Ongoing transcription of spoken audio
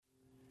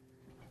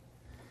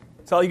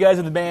To all you guys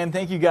in the band,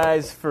 thank you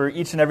guys for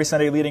each and every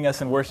Sunday leading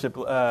us in worship.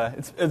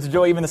 It's a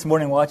joy even this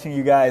morning watching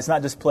you guys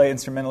not just play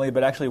instrumentally,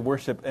 but actually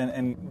worship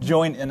and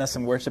join in us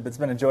in worship. It's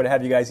been a joy to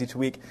have you guys each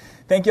week.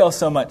 Thank you all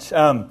so much.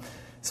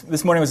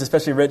 This morning was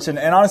especially rich, and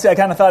honestly, I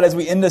kind of thought as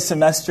we end a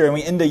semester and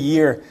we end a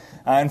year,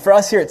 and for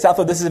us here at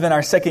Southwood, this has been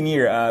our second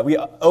year. We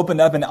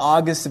opened up in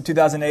August of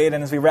 2008,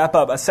 and as we wrap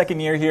up a second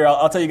year here,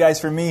 I'll tell you guys,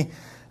 for me,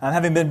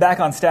 having been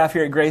back on staff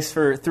here at Grace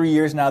for 3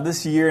 years now,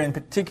 this year in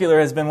particular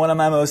has been one of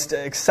my most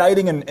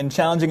exciting and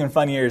challenging and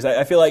fun years.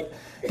 I feel like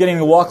getting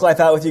to walk life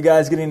out with you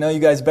guys, getting to know you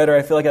guys better,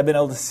 I feel like I've been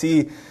able to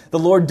see the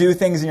Lord do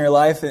things in your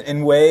life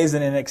in ways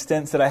and in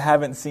extents that I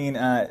haven't seen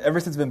ever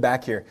since I've been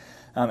back here.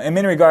 In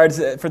many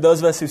regards, for those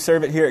of us who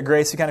serve it here at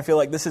Grace, we kind of feel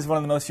like this is one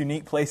of the most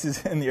unique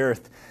places in the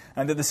earth.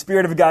 And that the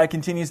Spirit of God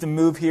continues to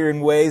move here in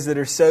ways that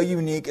are so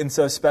unique and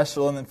so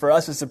special. And then for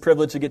us, it's a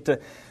privilege to get to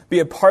be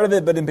a part of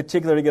it, but in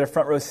particular to get a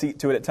front row seat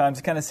to it at times,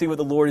 to kind of see what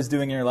the Lord is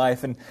doing in your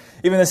life. And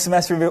even this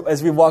semester,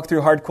 as we walk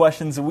through hard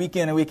questions, week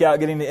in and week out,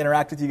 getting to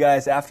interact with you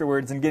guys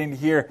afterwards and getting to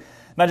hear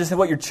not just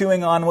what you're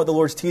chewing on, what the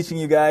Lord's teaching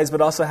you guys,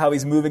 but also how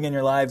He's moving in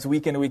your lives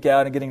week in and week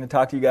out, and getting to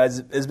talk to you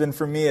guys has been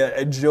for me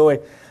a joy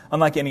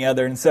unlike any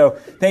other. And so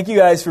thank you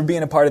guys for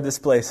being a part of this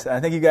place.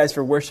 Thank you guys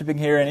for worshiping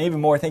here, and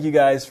even more, thank you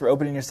guys for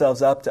opening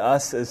yourselves up to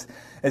us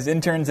as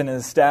interns and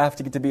as staff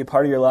to get to be a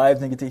part of your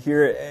lives and get to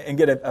hear and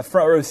get a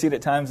front row seat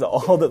at times to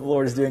all that the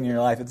Lord is doing in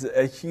your life. It's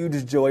a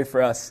huge joy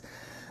for us.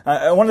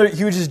 One of the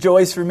hugest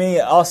joys for me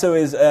also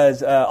is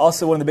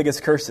also one of the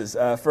biggest curses.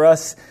 For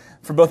us,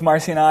 for both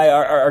Marcy and I,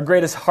 our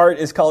greatest heart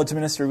is college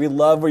ministry. We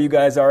love where you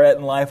guys are at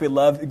in life. We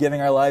love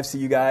giving our lives to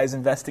you guys,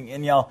 investing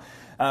in y'all.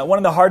 One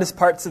of the hardest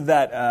parts of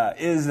that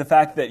is the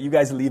fact that you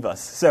guys leave us.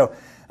 So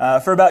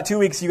for about 2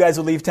 weeks, you guys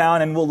will leave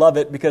town, and we'll love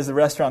it because the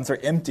restaurants are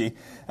empty.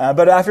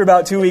 But after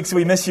about 2 weeks,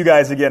 we miss you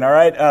guys again, all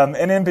right?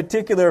 And in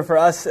particular for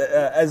us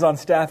as on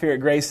staff here at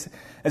Grace,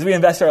 as we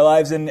invest our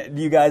lives in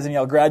you guys and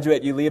y'all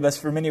graduate, you leave us,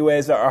 for many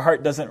ways, our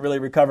heart doesn't really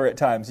recover at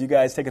times. You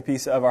guys take a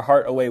piece of our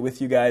heart away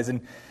with you guys.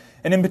 And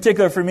in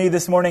particular for me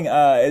this morning,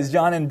 as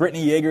John and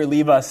Brittany Yeager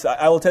leave us,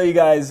 I will tell you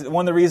guys,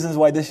 one of the reasons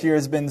why this year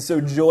has been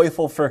so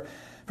joyful for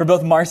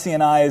both Marcy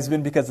and I has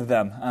been because of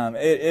them.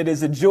 It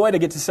is a joy to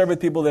get to serve with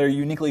people that are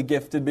uniquely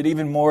gifted, but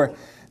even more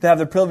to have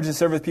the privilege to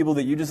serve with people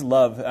that you just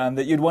love,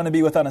 that you'd want to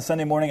be with on a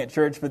Sunday morning at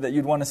church, but that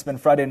you'd want to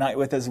spend Friday night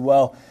with as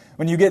well.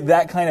 When you get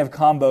that kind of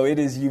combo, it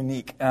is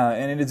unique,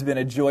 and it has been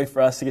a joy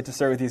for us to get to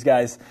serve with these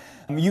guys.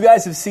 You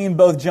guys have seen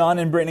both John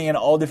and Brittany in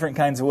all different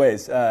kinds of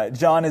ways.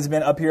 John has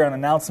been up here on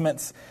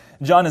announcements.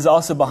 John is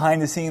also behind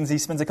the scenes. He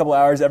spends a couple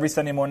hours every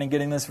Sunday morning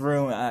getting this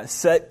room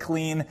set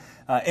clean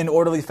in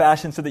orderly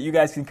fashion so that you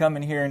guys can come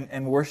in here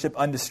and worship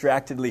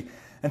undistractedly.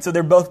 And so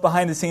they're both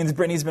behind the scenes.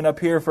 Brittany's been up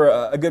here for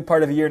a good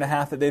part of a year and a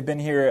half that they've been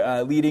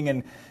here leading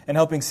and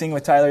helping sing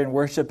with Tyler in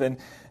worship.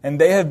 And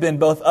they have been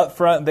both up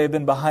front, they've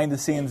been behind the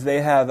scenes.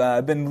 They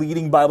have been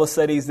leading Bible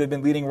studies, they've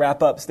been leading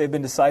wrap-ups, they've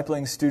been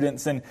discipling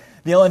students. And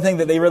the only thing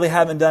that they really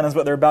haven't done is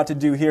what they're about to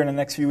do here in the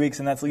next few weeks,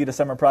 and that's lead a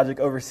summer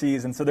project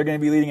overseas. And so they're going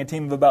to be leading a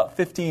team of about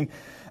 15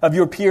 of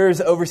your peers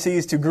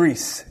overseas to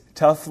Greece.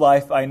 Tough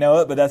life, I know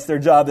it, but that's their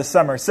job this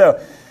summer. So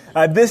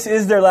this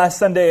is their last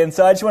Sunday, and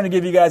so I just want to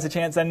give you guys a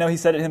chance. I know he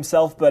said it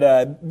himself,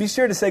 but be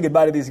sure to say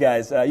goodbye to these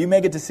guys. You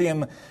may get to see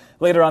them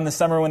later on this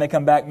summer when they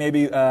come back,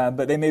 maybe,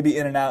 but they may be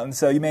in and out, and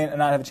so you may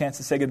not have a chance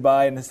to say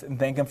goodbye and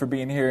thank them for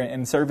being here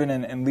and serving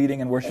and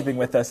leading and worshiping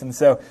with us. And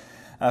so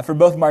for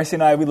both Marcy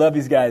and I, we love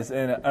these guys,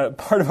 and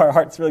part of our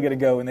heart's really going to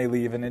go when they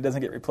leave, and it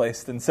doesn't get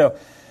replaced. And so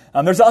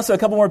there's also a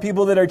couple more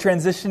people that are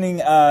transitioning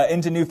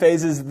into new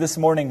phases this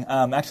morning,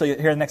 actually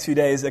here in the next few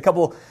days. A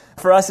couple,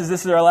 for us,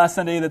 this is our last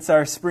Sunday. That's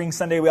our spring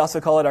Sunday. We also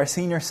call it our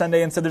senior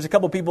Sunday. And so there's a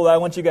couple people that I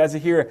want you guys to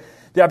hear,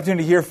 the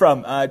opportunity to hear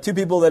from. Two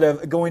people that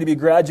are going to be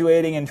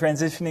graduating and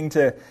transitioning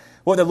to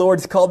what the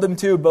Lord's called them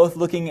to, both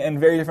looking in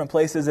very different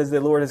places as the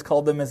Lord has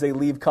called them as they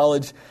leave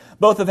college.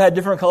 Both have had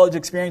different college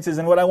experiences,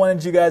 and what I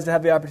wanted you guys to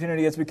have the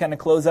opportunity as we kind of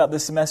close out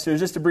this semester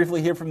is just to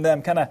briefly hear from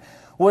them, kind of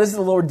what has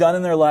the Lord done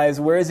in their lives,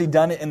 where has He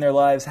done it in their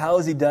lives, how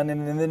has He done it,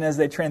 and then as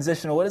they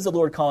transition, what is the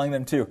Lord calling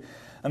them to?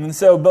 And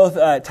so both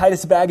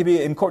Titus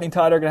Bagby and Courtney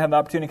Todd are going to have the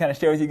opportunity to kind of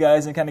share with you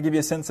guys and kind of give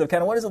you a sense of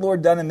kind of what has the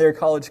Lord done in their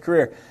college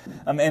career,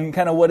 and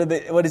kind of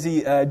what is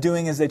He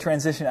doing as they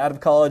transition out of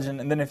college,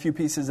 and then a few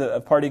pieces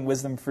of parting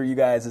wisdom for you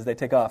guys as they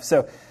take off.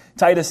 So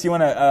Titus, you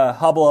want to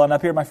hobble on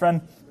up here, my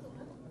friend?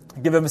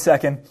 Give him a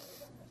second.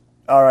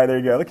 All right, there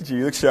you go. Look at you.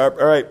 You look sharp.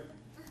 All right,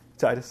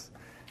 Titus.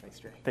 Thanks,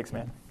 Jay. Thanks,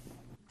 man.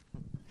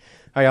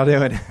 How y'all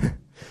doing?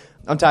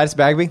 I'm Titus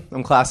Bagby.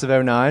 I'm class of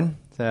 09,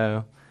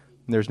 so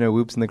there's no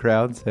whoops in the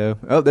crowd. So,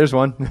 there's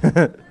one.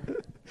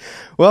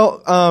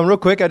 Well, real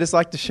quick, I'd just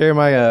like to share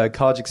my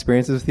college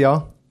experiences with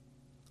y'all.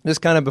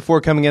 Just kind of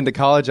before coming into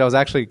college, I was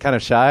actually kind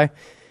of shy,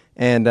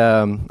 and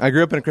I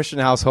grew up in a Christian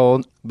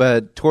household,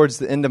 but towards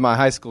the end of my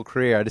high school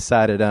career, I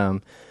decided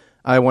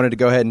I wanted to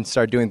go ahead and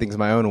start doing things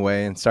my own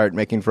way and start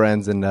making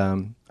friends, and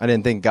I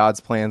didn't think God's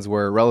plans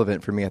were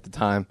relevant for me at the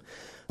time.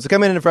 So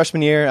coming into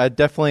freshman year, I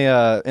definitely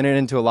entered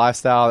into a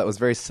lifestyle that was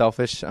very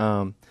selfish.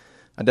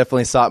 I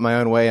definitely sought my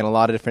own way in a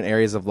lot of different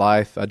areas of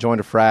life. I joined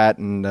a frat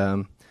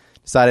and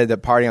decided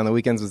that partying on the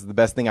weekends was the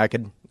best thing I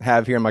could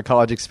have here in my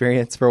college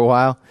experience for a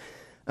while.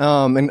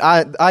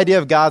 The idea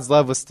of God's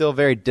love was still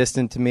very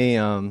distant to me.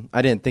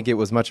 I didn't think it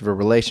was much of a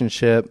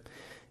relationship,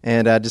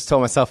 and I just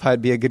told myself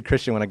I'd be a good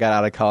Christian when I got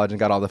out of college and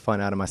got all the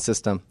fun out of my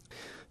system.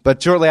 But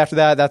shortly after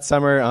that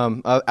summer,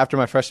 after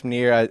my freshman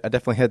year, I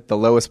definitely hit the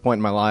lowest point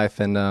in my life,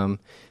 and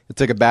it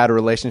took a bad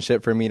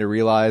relationship for me to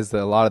realize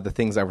that a lot of the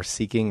things I was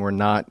seeking were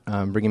not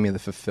bringing me the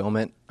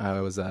fulfillment I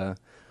was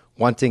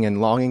wanting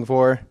and longing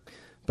for.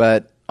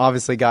 But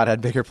obviously, God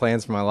had bigger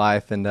plans for my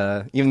life, and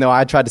even though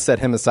I tried to set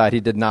him aside,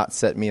 he did not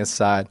set me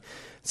aside.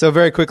 So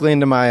very quickly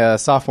into my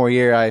sophomore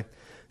year, I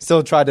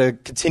still tried to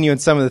continue in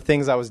some of the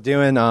things I was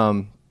doing,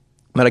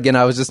 but again,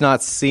 I was just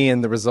not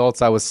seeing the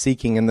results I was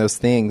seeking in those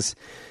things.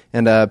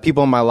 And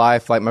people in my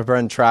life, like my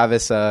friend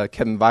Travis, kept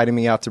inviting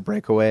me out to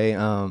Breakaway.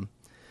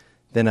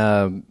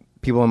 Then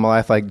people in my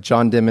life, like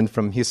John Dimon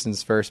from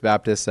Houston's First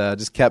Baptist,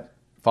 just kept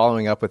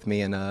following up with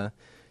me and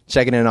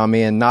checking in on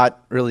me and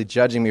not really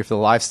judging me for the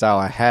lifestyle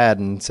I had.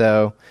 And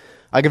so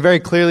I could very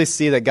clearly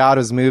see that God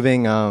was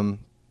moving. I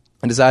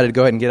decided to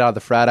go ahead and get out of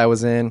the frat I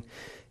was in.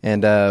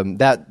 And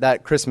that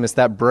Christmas,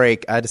 that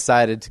break, I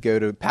decided to go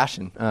to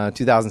Passion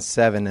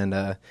 2007. And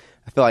I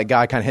feel like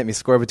God kind of hit me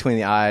square between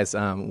the eyes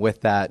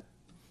with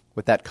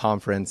that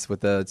conference,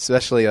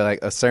 especially like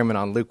a sermon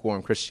on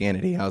lukewarm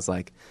Christianity. I was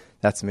like,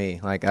 that's me.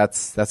 Like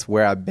that's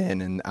where I've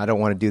been, and I don't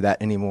want to do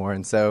that anymore.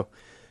 And so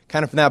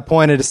kind of from that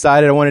point, I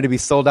decided I wanted to be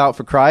sold out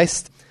for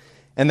Christ.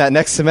 And that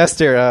next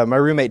semester, my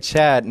roommate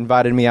Chad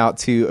invited me out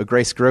to a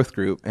Grace Growth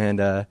group, and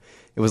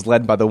it was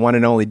led by the one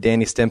and only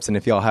Danny Stimson,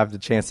 if y'all have the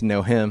chance to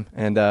know him.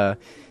 And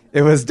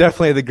it was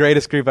definitely the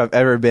greatest group I've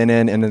ever been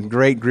in, and a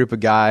great group of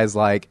guys.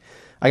 Like,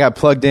 I got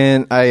plugged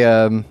in.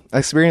 I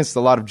experienced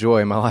a lot of joy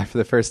in my life for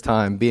the first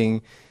time,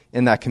 being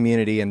in that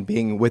community and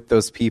being with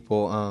those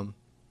people.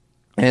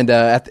 And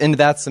at the end of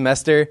that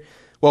semester,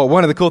 well,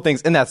 one of the cool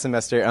things in that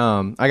semester,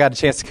 I got a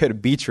chance to go to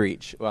Beach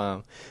Reach,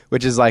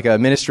 which is like a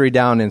ministry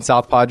down in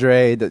South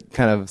Padre that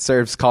kind of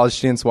serves college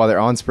students while they're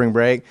on spring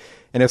break.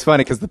 And it's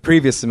funny because the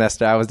previous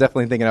semester, I was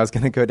definitely thinking I was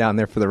going to go down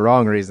there for the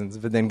wrong reasons.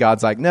 But then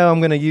God's like, no, I'm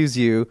going to use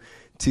you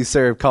to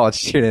serve college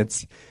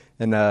students.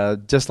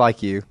 And just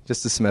like you,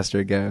 just a semester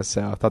ago.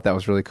 So I thought that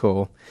was really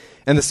cool.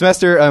 And the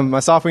semester, my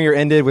sophomore year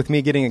ended with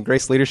me getting a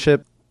Grace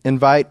Leadership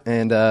invite.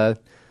 And I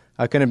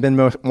couldn't have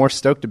been more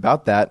stoked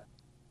about that.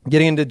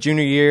 Getting into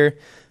junior year,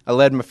 I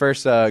led my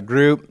first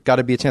group, got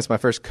to be a chance to my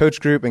first coach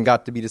group, and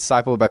got to be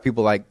discipled by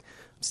people like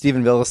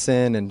Stephen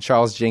Villison and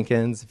Charles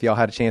Jenkins, if y'all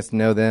had a chance to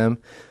know them.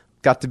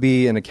 Got to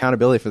be in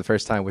accountability for the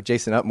first time with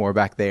Jason Upmore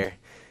back there.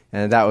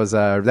 And that was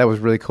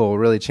really cool,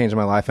 really changed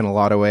my life in a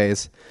lot of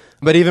ways.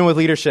 But even with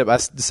leadership, I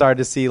started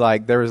to see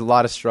like there was a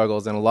lot of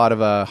struggles and a lot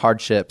of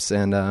hardships.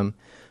 And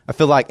I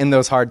feel like in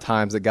those hard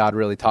times that God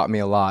really taught me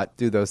a lot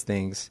through those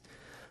things.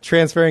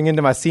 Transferring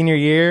into my senior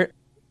year,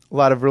 a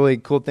lot of really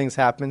cool things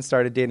happened.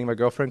 Started dating my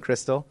girlfriend,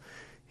 Crystal,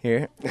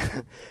 here.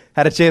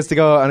 Had a chance to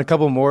go on a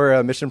couple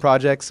more mission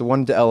projects,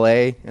 one to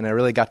LA, and I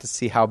really got to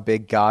see how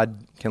big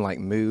God can like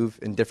move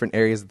in different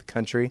areas of the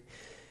country.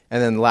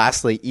 And then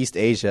lastly, East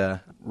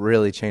Asia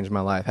really changed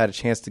my life. Had a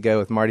chance to go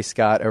with Marty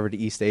Scott over to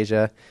East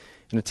Asia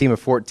and a team of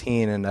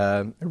 14, and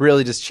it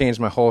really just changed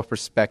my whole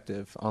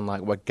perspective on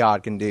like what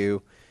God can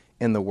do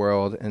in the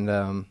world,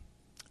 and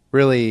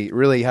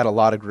really had a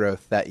lot of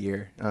growth that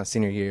year,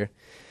 senior year.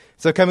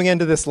 So coming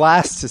into this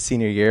last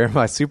senior year,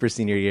 my super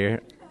senior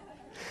year,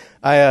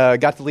 I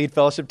got to lead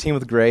fellowship team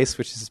with Grace,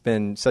 which has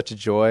been such a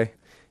joy.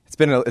 It's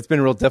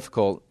been real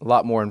difficult, a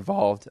lot more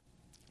involved,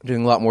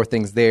 doing a lot more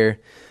things there.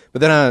 But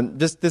then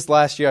just this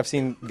last year, I've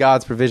seen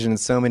God's provision in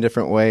so many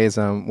different ways,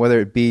 whether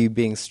it be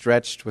being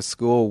stretched with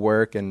school,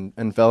 work,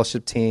 and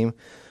fellowship team,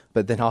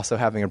 but then also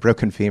having a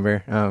broken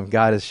femur.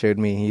 God has showed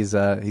me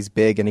he's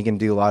big and he can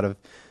do a lot of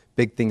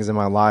big things in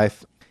my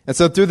life. And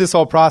so through this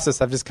whole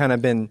process, I've just kind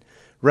of been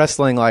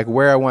wrestling like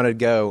where I wanted to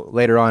go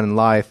later on in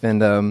life.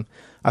 And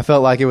I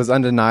felt like it was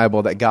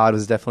undeniable that God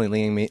was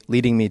definitely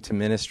leading me to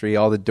ministry.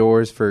 All the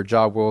doors for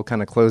Job World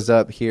kind of closed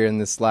up here in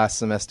this last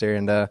semester.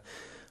 And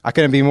I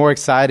couldn't be more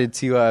excited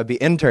to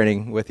be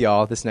interning with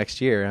y'all this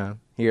next year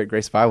here at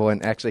Grace Bible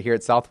and actually here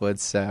at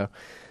Southwoods. So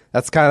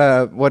that's kind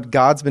of what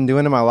God's been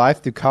doing in my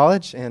life through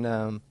college.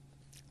 And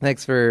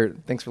thanks for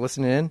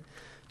listening in.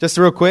 Just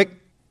real quick,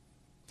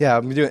 yeah,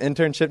 I'm going to do an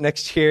internship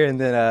next year. And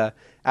then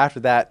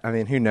after that, I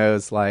mean, who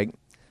knows? Like,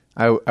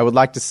 I would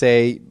like to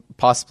say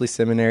possibly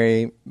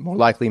seminary, more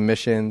likely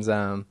missions,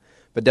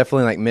 but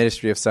definitely like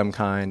ministry of some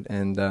kind.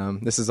 And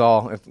this is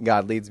all if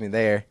God leads me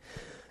there.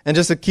 And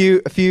just a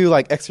few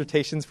like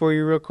exhortations for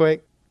you real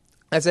quick.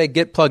 I'd say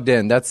get plugged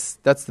in. That's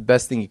the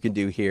best thing you can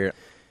do here.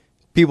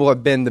 People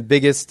have been the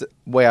biggest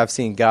way I've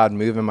seen God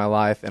move in my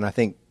life, and I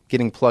think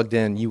getting plugged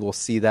in, you will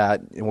see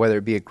that, whether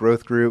it be a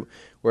growth group,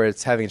 where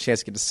it's having a chance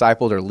to get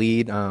discipled or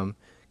lead,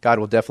 God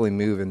will definitely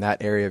move in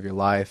that area of your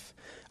life.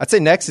 I'd say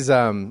next is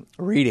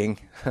reading.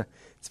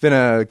 It's been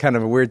a kind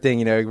of a weird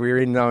thing, we're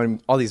reading on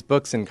all these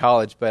books in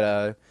college,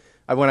 but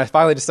when I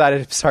finally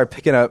decided to start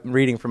picking up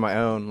reading for my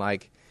own,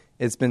 like,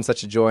 it's been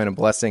such a joy and a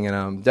blessing,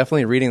 and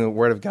definitely reading the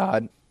Word of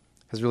God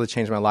has really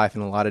changed my life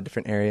in a lot of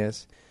different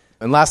areas.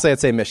 And lastly, I'd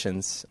say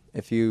missions.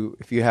 If you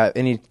have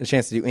a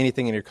chance to do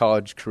anything in your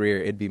college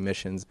career, it'd be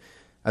missions.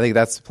 I think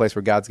that's the place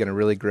where God's going to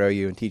really grow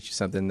you and teach you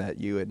something that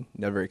you would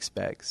never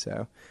expect.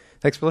 So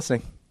thanks for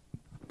listening.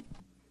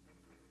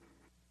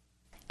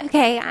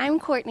 Okay, I'm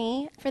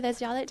Courtney, for those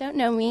of y'all that don't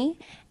know me,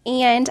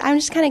 and I'm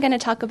just kind of going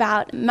to talk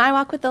about my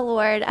walk with the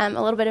Lord, a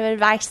little bit of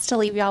advice to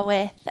leave y'all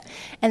with,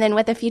 and then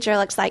what the future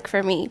looks like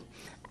for me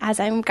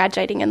as I'm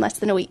graduating in less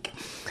than a week.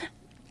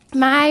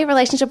 My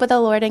relationship with the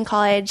Lord in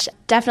college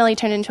definitely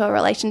turned into a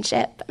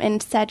relationship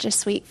and such a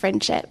sweet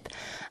friendship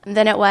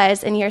than it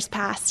was in years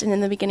past and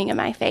in the beginning of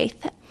my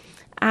faith.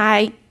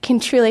 I can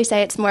truly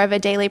say it's more of a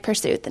daily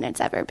pursuit than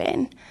it's ever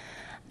been.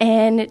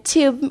 And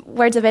 2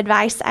 words of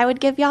advice I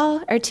would give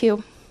y'all, or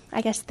 2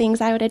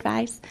 things I would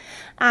advise.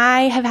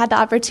 I have had the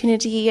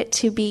opportunity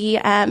to be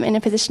in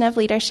a position of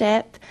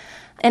leadership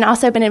and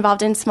also been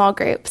involved in small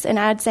groups. And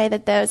I would say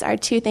that those are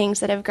 2 things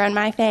that have grown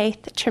my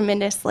faith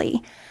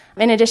tremendously,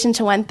 in addition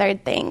to 1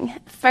 third thing.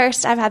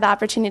 First, I've had the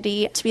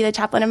opportunity to be the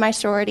chaplain of my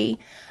sorority,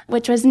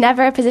 which was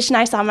never a position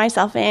I saw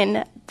myself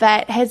in,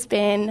 but has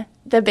been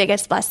the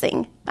biggest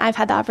blessing. I've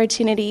had the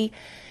opportunity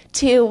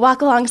to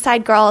walk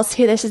alongside girls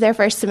who this is their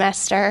first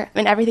semester,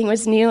 and everything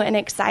was new and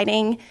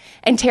exciting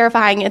and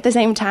terrifying at the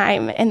same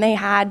time. And they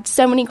had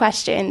so many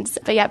questions,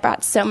 but yet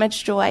brought so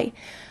much joy.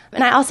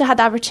 And I also had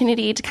the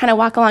opportunity to kind of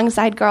walk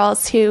alongside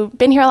girls who've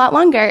been here a lot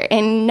longer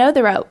and know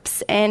the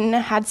ropes and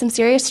had some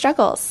serious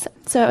struggles.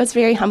 So it was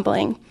very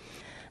humbling.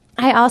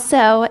 I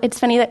also, it's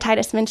funny that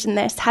Titus mentioned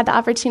this, had the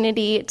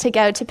opportunity to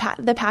go to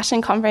the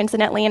Passion Conference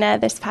in Atlanta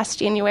this past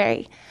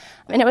January.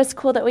 And it was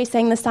cool that we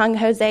sang the song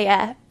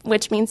Hosea,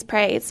 which means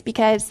praise,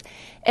 because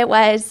it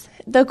was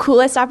the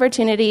coolest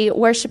opportunity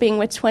worshiping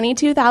with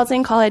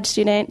 22,000 college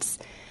students,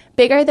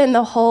 bigger than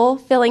the whole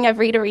filling of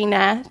Reed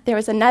Arena. There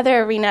was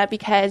another arena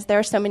because there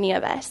were so many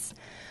of us.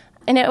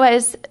 And it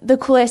was the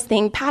coolest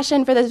thing.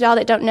 Passion, for those of y'all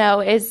that don't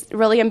know, is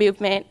really a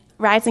movement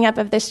rising up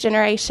of this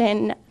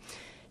generation,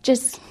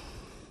 just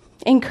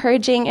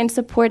encouraging and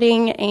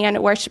supporting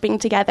and worshiping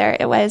together.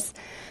 It was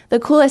the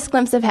coolest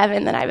glimpse of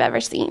heaven that I've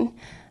ever seen.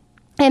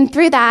 And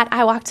through that,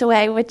 I walked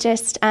away with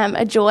just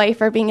a joy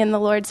for being in the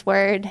Lord's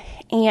Word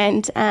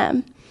and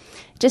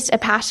just a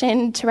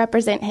passion to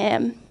represent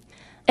Him.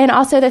 And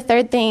also the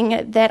third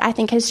thing that I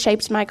think has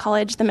shaped my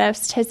college the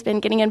most has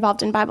been getting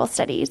involved in Bible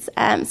studies,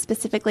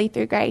 specifically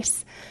through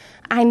Grace.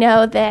 I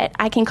know that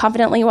I can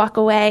confidently walk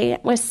away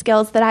with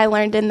skills that I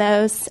learned in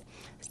those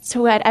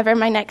to whatever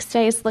my next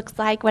phase looks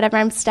like, whatever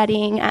I'm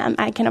studying,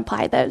 I can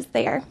apply those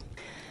there.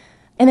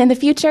 And then the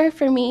future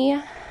for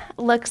me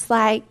looks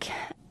like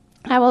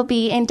I will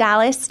be in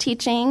Dallas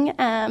teaching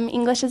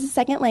English as a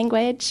second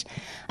language,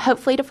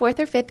 hopefully to 4th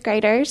or 5th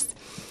graders.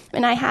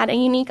 And I had a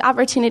unique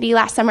opportunity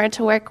last summer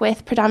to work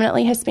with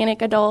predominantly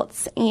Hispanic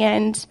adults,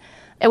 and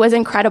it was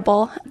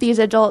incredible. These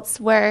adults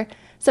were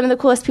some of the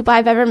coolest people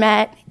I've ever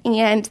met,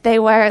 and they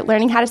were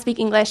learning how to speak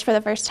English for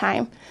the first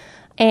time.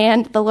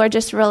 And the Lord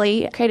just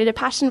really created a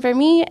passion for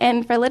me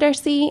and for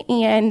literacy,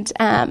 and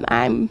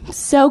I'm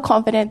so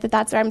confident that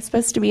that's where I'm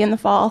supposed to be in the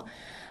fall.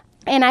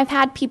 And I've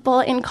had people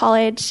in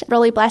college,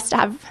 really blessed to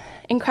have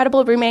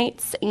incredible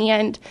roommates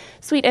and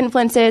sweet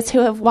influences who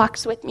have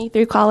walked with me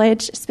through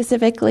college,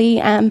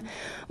 specifically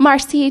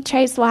Marcy,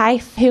 Trey's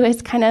wife, who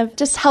has kind of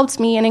just helped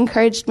me and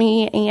encouraged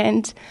me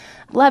and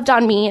loved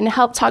on me and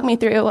helped talk me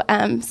through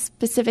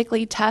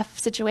specifically tough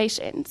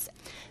situations.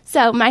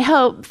 So my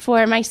hope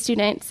for my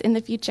students in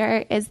the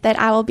future is that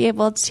I will be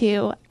able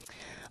to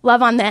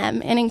love on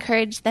them and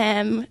encourage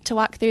them to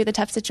walk through the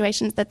tough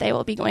situations that they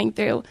will be going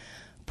through,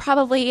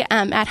 probably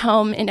at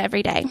home and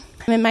every day.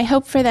 And my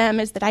hope for them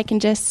is that I can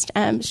just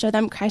show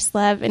them Christ's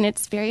love in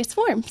its various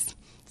forms.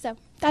 So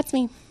that's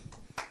me.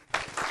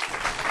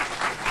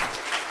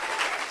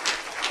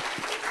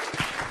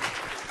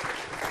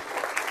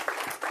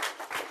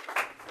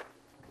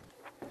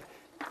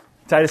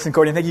 Titus and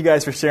Courtney, thank you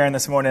guys for sharing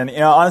this morning. You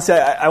know, honestly,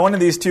 I wanted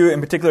these 2 in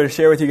particular to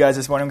share with you guys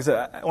this morning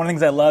because one of the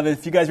things I love is,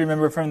 if you guys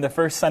remember from the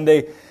first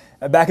Sunday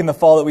back in the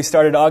fall that we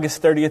started,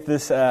 August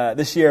 30th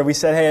this year, we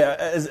said, hey,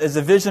 as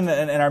a vision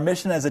and our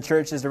mission as a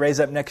church is to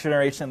raise up next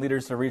generation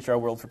leaders to reach our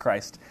world for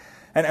Christ.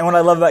 And what I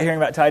love about hearing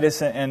about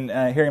Titus and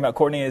hearing about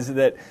Courtney is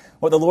that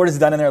what the Lord has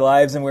done in their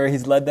lives and where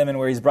He's led them and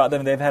where He's brought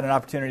them, they've had an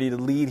opportunity to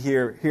lead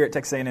here at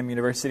Texas A&M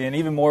University. And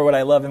even more, what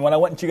I love and what I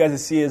want you guys to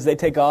see as they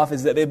take off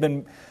is that they've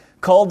been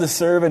called to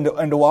serve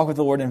and to walk with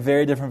the Lord in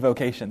very different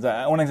vocations. One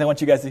of the things I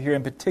want you guys to hear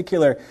in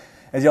particular,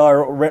 as y'all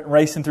are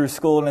racing through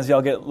school and as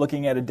y'all get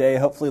looking at a day,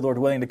 hopefully, Lord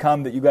willing, to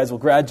come, that you guys will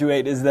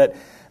graduate, is that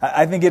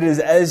I think it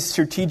is as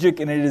strategic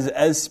and it is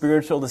as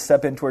spiritual to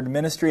step in toward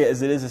ministry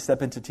as it is to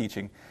step into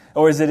teaching,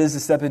 or as it is to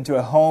step into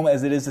a home,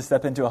 as it is to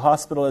step into a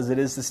hospital, as it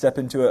is to step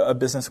into a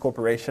business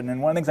corporation.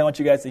 And one of the things I want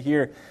you guys to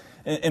hear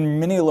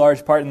in many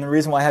large part, and the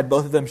reason why I had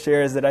both of them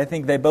share, is that I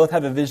think they both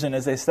have a vision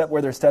as they step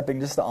where they're stepping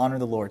just to honor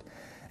the Lord.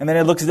 And then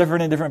it looks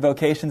different in different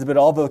vocations, but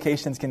all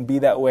vocations can be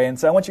that way. And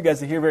so I want you guys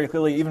to hear very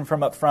clearly, even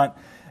from up front,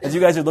 as you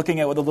guys are looking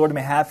at what the Lord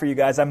may have for you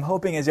guys, I'm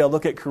hoping as y'all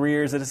look at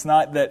careers that it's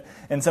not that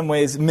in some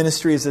ways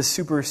ministry is a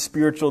super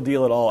spiritual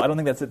deal at all. I don't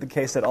think that's the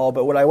case at all.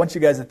 But what I want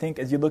you guys to think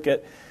as you look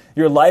at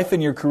your life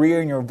and your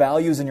career and your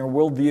values and your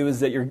worldview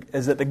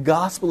is that the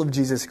gospel of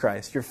Jesus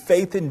Christ, your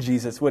faith in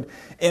Jesus, would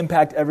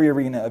impact every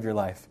arena of your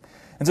life.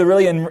 And so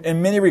really,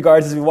 in many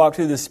regards, as we walk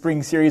through this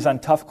spring series on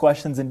tough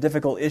questions and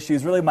difficult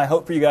issues, really my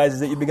hope for you guys is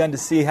that you've begun to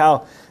see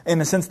how,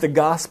 in a sense, the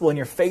gospel and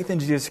your faith in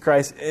Jesus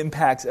Christ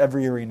impacts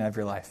every arena of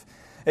your life.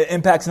 It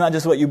impacts not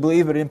just what you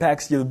believe, but it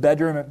impacts your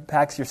bedroom, it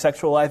impacts your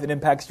sexual life, it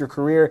impacts your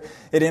career,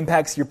 it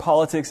impacts your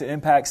politics, it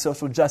impacts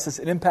social justice,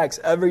 it impacts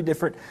every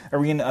different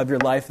arena of your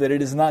life, that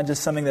it is not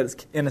just something that's,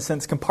 in a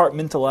sense,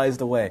 compartmentalized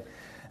away.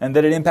 And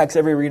that it impacts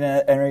every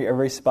arena,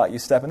 every spot you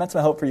step. And that's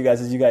my hope for you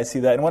guys as you guys see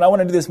that. And what I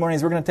want to do this morning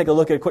is we're going to take a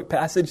look at a quick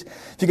passage.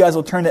 If you guys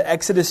will turn to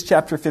Exodus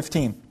chapter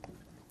 15.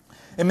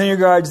 In many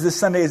regards, this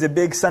Sunday is a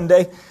big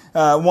Sunday.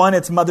 One,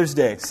 it's Mother's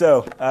Day.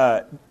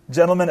 So,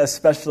 gentlemen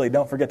especially,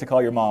 don't forget to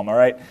call your mom, all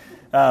right?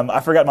 I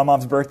forgot my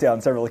mom's birthday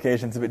on several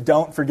occasions, but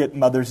don't forget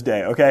Mother's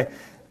Day, okay?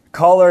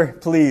 Call her,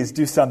 please,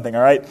 do something,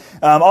 all right?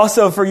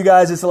 Also, for you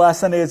guys, it's the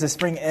last Sunday as the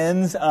spring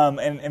ends.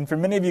 And for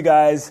many of you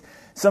guys,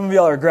 some of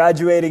y'all are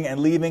graduating and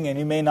leaving, and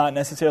you may not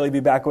necessarily be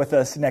back with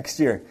us next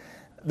year.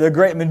 The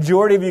great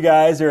majority of you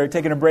guys are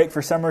taking a break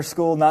for summer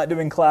school, not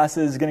doing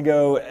classes, going to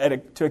go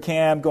to a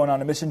camp, going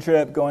on a mission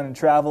trip, going to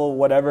travel,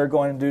 whatever,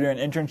 going to do an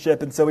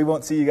internship, and so we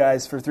won't see you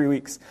guys for 3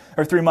 weeks,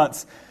 or 3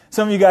 months.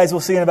 Some of you guys will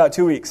see in about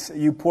 2 weeks,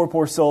 you poor,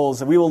 poor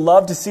souls. We will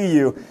love to see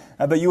you,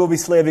 but you will be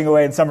slaving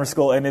away in summer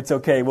school, and it's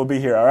okay. We'll be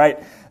here, all right?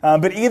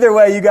 But either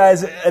way, you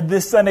guys,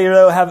 this Sunday,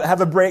 have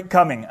a break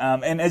coming.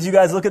 And as you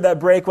guys look at that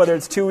break, whether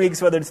it's 2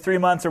 weeks, whether it's 3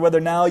 months, or whether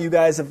now you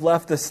guys have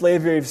left the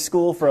slavery of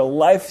school for a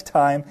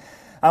lifetime,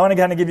 I want to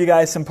kind of give you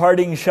guys some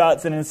parting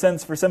shots, and in a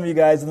sense, for some of you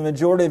guys, and the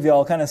majority of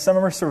y'all, kind of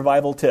summer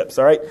survival tips,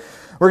 all right?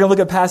 We're going to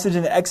look at a passage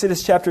in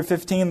Exodus chapter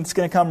 15 that's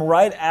going to come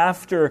right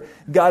after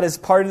God has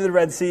parted the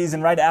Red Seas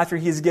and right after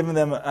He's given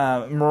them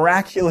a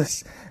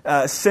miraculous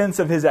sense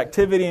of His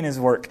activity and His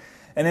work.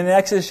 And in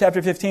Exodus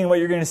chapter 15, what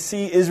you're going to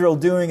see Israel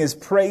doing is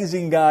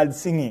praising God,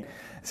 singing.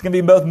 It's going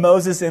to be both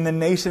Moses and the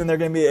nation, and they're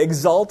going to be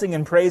exalting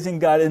and praising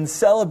God and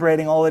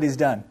celebrating all that He's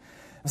done.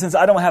 Since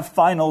I don't have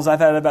finals, I've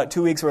had about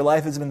 2 weeks where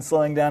life has been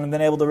slowing down and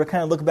been able to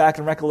kind of look back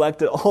and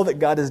recollect at all that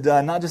God has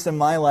done, not just in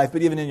my life,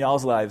 but even in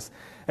y'all's lives.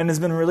 And it's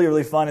been really,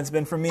 really fun. It's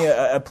been, for me,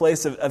 a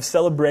place of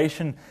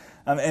celebration.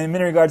 And in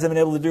many regards, I've been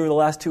able to do over the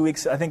last 2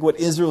 weeks, I think, what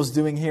Israel's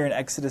doing here in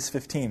Exodus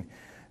 15.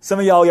 Some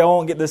of y'all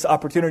won't get this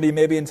opportunity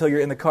maybe until you're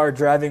in the car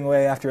driving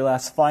away after your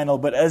last final.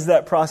 But as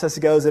that process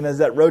goes and as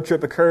that road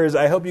trip occurs,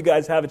 I hope you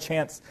guys have a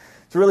chance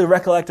to really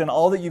recollect on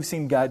all that you've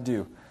seen God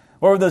do.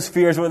 What were those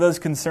fears? What were those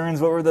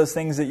concerns? What were those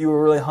things that you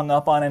were really hung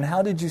up on? And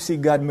how did you see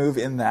God move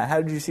in that? How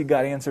did you see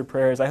God answer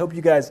prayers? I hope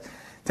you guys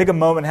take a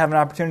moment and have an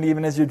opportunity,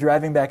 even as you're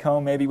driving back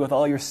home, maybe with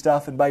all your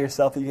stuff and by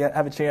yourself, that you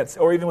have a chance,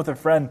 or even with a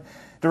friend,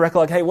 to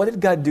recollect, hey, what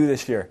did God do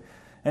this year?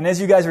 And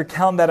as you guys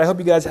recount that, I hope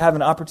you guys have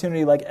an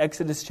opportunity like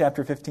Exodus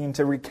chapter 15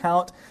 to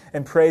recount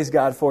and praise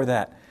God for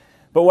that.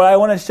 But what I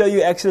want to show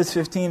you Exodus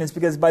 15 is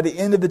because by the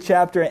end of the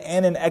chapter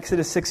and in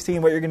Exodus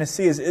 16, what you're going to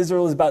see is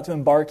Israel is about to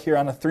embark here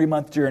on a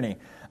 3-month journey,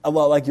 a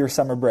lot like your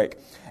summer break.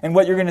 And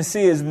what you're going to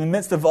see is in the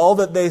midst of all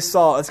that they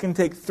saw, it's going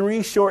to take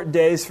 3 short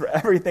days for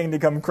everything to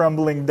come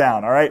crumbling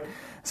down, all right?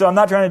 So I'm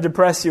not trying to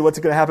depress you what's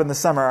going to happen this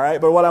summer, all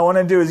right? But what I want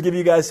to do is give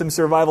you guys some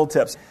survival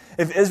tips.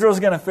 If Israel's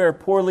going to fare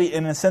poorly,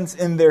 in a sense,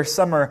 in their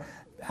summer,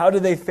 how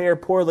do they fare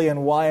poorly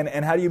and why?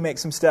 And how do you make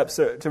some steps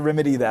to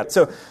remedy that?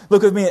 So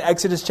look with me at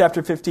Exodus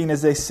chapter 15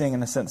 as they sing,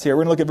 in a sense here.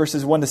 We're going to look at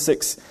verses 1 to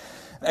 6.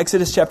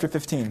 Exodus chapter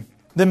 15.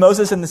 Then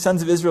Moses and the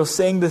sons of Israel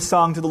sang this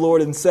song to the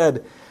Lord and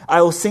said,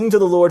 I will sing to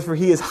the Lord, for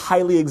He is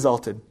highly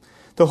exalted.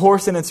 The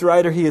horse and its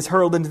rider He has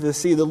hurled into the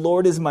sea. The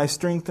Lord is my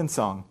strength and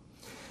song,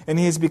 and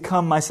He has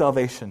become my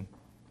salvation.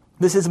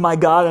 This is my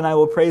God, and I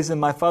will praise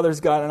Him, my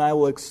father's God, and I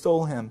will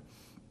extol Him.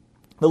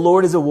 The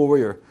Lord is a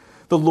warrior.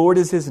 The Lord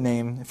is His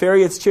name.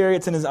 Chariots,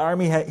 chariots, and His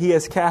army He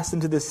has cast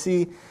into the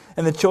sea,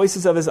 and the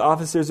choices of His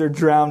officers are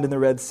drowned in the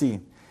Red Sea.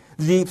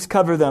 The deeps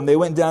cover them. They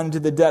went down into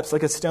the depths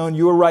like a stone.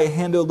 Your right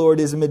hand, O Lord,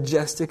 is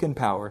majestic in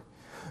power.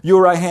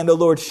 Your right hand, O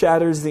Lord,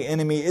 shatters the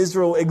enemy.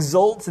 Israel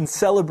exults and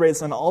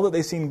celebrates on all that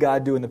they've seen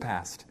God do in the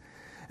past.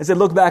 As they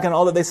look back on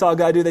all that they saw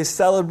God do, they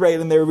celebrate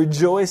and they're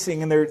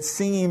rejoicing and they're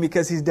singing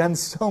because He's done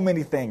so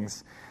many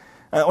things.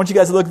 I want you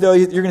guys to look, though,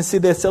 you're going to see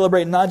they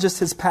celebrate not just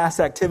His past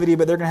activity,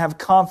 but they're going to have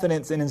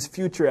confidence in His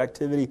future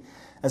activity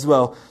as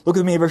well. Look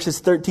with me, verses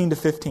 13 to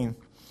 15.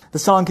 The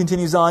song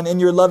continues on,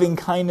 In your loving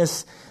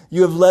kindness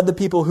you have led the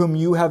people whom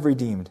you have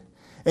redeemed.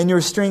 In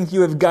your strength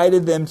you have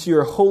guided them to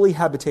your holy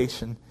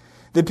habitation.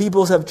 The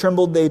peoples have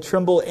trembled, they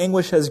tremble.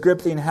 Anguish has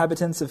gripped the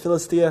inhabitants of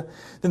Philistia.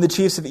 Then the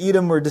chiefs of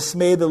Edom were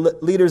dismayed. The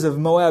leaders of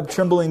Moab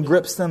trembling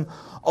grips them.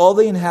 All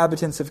the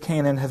inhabitants of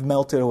Canaan have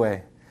melted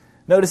away.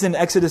 Notice in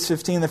Exodus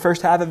 15, the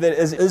first half of it,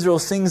 as Israel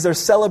sings, they're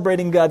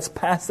celebrating God's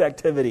past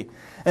activity.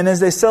 And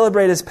as they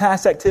celebrate His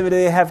past activity,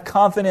 they have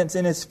confidence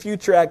in His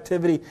future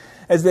activity.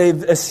 As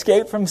they've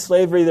escaped from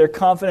slavery, they're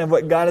confident of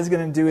what God is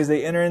going to do as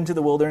they enter into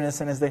the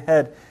wilderness and as they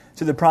head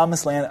to the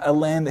promised land, a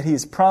land that He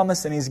has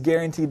promised and He's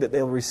guaranteed that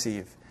they'll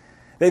receive.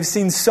 They've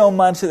seen so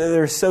much that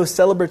they're so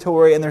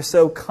celebratory and they're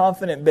so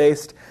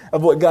confident-based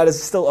of what God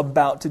is still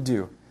about to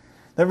do.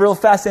 The real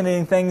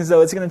fascinating thing is,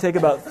 though, it's going to take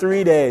about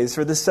 3 days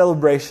for this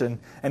celebration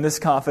and this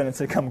confidence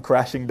to come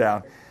crashing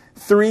down.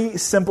 3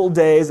 simple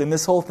days, and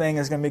this whole thing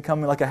is going to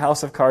become like a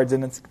house of cards,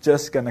 and it's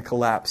just going to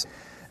collapse.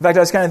 In fact,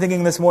 I was kind of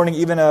thinking this morning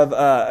even of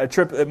a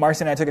trip that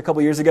Marcy and I took a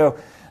couple years ago.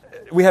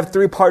 We have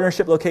 3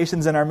 partnership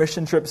locations in our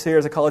mission trips here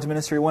as a college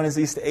ministry. One is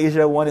East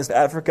Asia, one is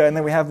Africa, and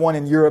then we have one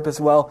in Europe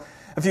as well.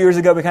 A few years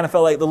ago, we kind of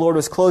felt like the Lord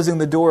was closing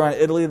the door on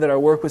Italy, that our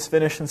work was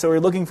finished, and so we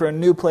were looking for a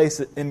new place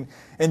in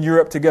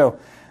Europe to go.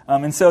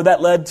 And so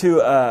that led to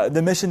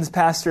the missions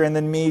pastor and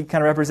then me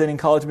kind of representing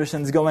college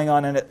missions going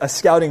on a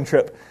scouting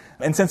trip.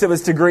 And since it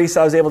was to Greece,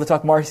 I was able to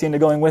talk Marcy into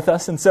going with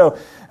us. And so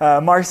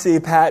Marcy,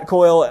 Pat,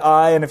 Coyle,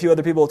 I, and a few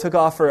other people took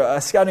off for a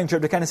scouting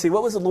trip to kind of see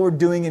what was the Lord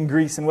doing in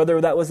Greece and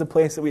whether that was the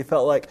place that we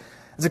felt like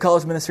as a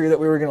college ministry that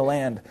we were going to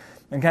land.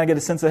 And kind of get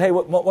a sense of, hey,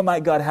 what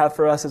might God have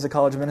for us as a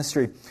college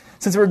ministry?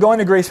 Since we were going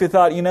to Greece, we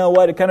thought, you know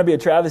what, it'd kind of be a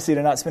travesty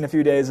to not spend a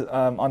few days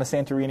on a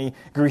Santorini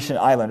Grecian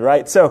island,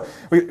 right? So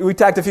we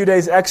tacked a few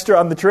days extra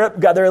on the trip,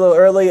 got there a little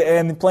early,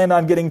 and planned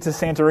on getting to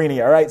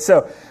Santorini, all right?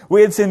 So we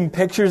had seen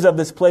pictures of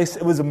this place.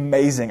 It was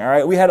amazing, all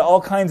right? We had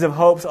all kinds of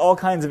hopes, all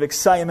kinds of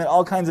excitement,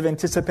 all kinds of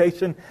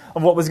anticipation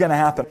of what was going to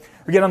happen.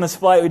 We get on this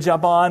flight, we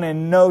jump on,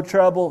 and no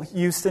trouble,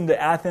 Houston to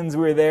Athens,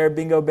 we were there,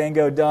 bingo,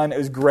 bango, done. It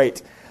was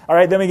great. All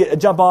right, then we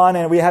jump on,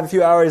 and we have a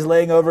few hours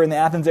laying over in the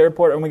Athens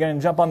airport, and we're going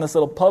to jump on this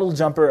little puddle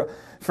jumper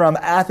from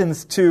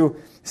Athens to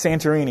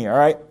Santorini, all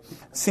right?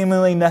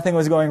 Seemingly nothing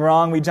was going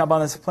wrong. We jump on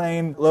this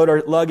plane, load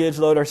our luggage,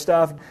 load our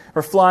stuff.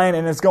 We're flying,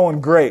 and it's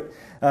going great.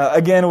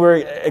 Again, we're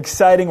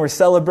exciting, we're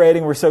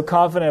celebrating, we're so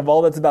confident of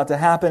all that's about to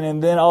happen,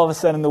 and then all of a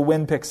sudden the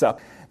wind picks up.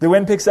 The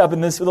wind picks up,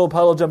 and this little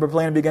puddle jumper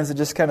plane begins to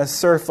just kind of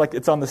surf like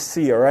it's on the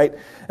sea, all right?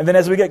 And then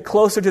as we get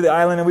closer to the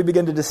island and we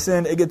begin to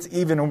descend, it gets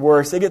even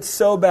worse. It gets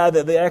so bad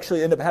that they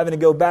actually end up having to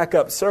go back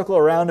up, circle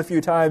around a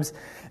few times,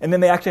 and then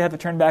they actually have to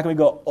turn back and we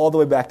go all the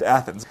way back to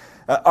Athens.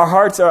 Our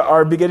hearts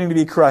are beginning to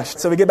be crushed.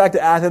 So we get back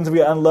to Athens, we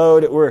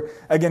unload. We're,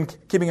 again,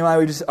 keeping in mind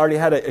we just already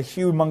had a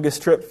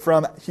humongous trip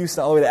from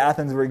Houston all the way to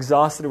Athens. We're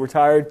exhausted, we're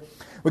tired.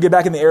 We get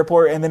back in the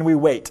airport, and then we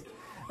wait.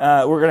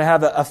 We're going to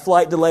have a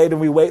flight delayed, and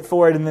we wait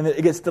for it, and then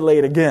it gets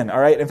delayed again, all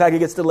right? In fact, it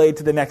gets delayed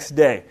to the next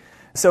day.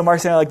 So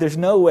Marcy and I are like, there's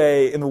no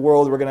way in the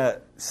world we're going to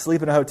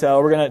sleep in a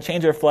hotel. We're going to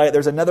change our flight.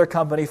 There's another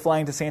company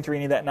flying to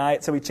Santorini that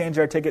night, so we changed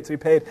our tickets. We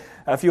paid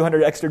a few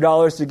 $100 extra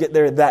to get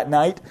there that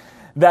night.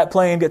 That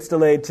plane gets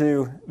delayed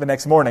to the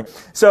next morning.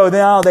 So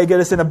now they get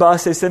us in a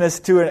bus. They send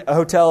us to a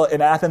hotel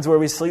in Athens where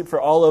we sleep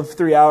for all of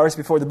 3 hours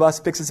before the bus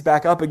picks us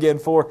back up again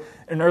for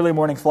an early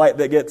morning flight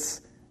that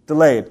gets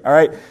delayed. All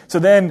right. So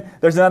then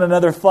there's not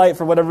another flight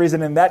for whatever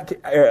reason in that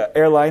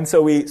airline.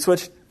 So we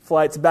switch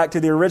flights back to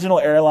the original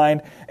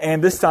airline,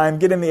 and this time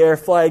get in the air,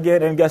 fly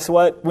again, and guess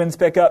what? Winds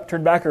pick up,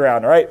 turn back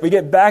around. All right. We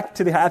get back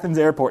to the Athens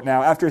airport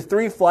now after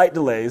 3 flight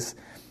delays,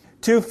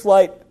 2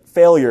 flight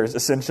failures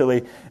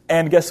essentially,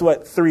 and guess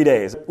what? 3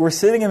 days. We're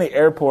sitting in the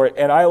airport,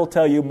 and I will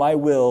tell you, my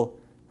will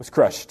was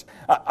crushed.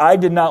 I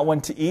did not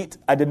want to eat.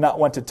 I did not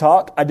want to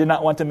talk. I did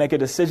not want to make a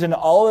decision.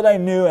 All that I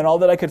knew and all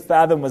that I could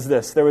fathom was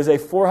this. There was a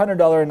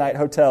 $400 a night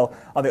hotel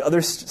on the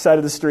other side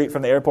of the street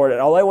from the airport,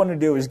 and all I wanted to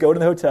do was go to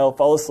the hotel,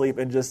 fall asleep,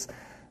 and just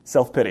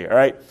self-pity, all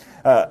right?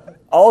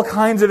 All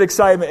kinds of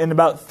excitement in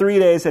about 3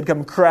 days had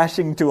come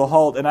crashing to a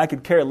halt, and I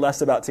could care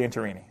less about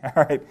Santorini,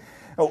 all right?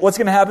 What's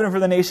going to happen for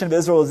the nation of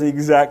Israel is the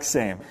exact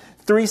same.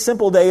 3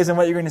 simple days, and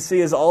what you're going to see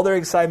is all their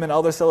excitement,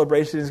 all their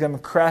celebration is going to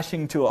come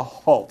crashing to a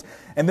halt.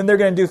 And then they're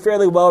going to do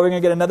fairly well. We're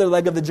going to get another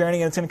leg of the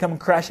journey, and it's going to come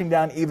crashing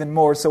down even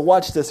more. So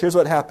watch this. Here's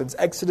what happens.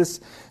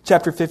 Exodus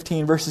chapter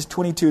 15, verses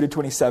 22 to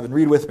 27.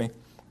 Read with me.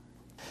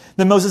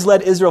 Then Moses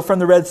led Israel from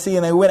the Red Sea,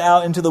 and they went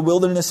out into the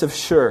wilderness of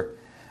Shur.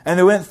 And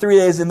they went 3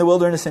 days in the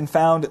wilderness and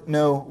found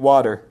no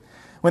water.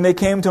 When they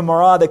came to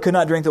Marah, they could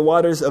not drink the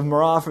waters of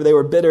Marah, for they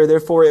were bitter.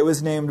 Therefore it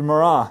was named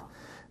Marah.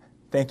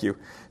 Thank you.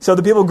 So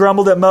the people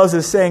grumbled at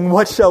Moses, saying,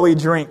 "What shall we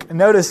drink?"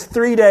 Notice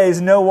 3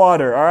 days, no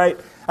water, all right?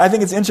 I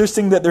think it's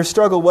interesting that their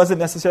struggle wasn't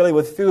necessarily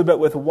with food, but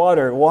with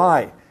water.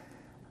 Why?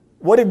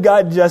 What had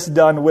God just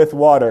done with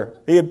water?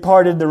 He had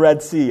parted the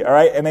Red Sea, all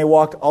right? And they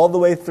walked all the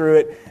way through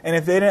it. And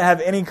if they didn't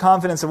have any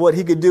confidence of what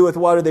he could do with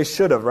water, they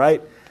should have,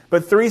 right?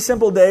 But 3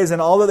 simple days,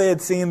 and all that they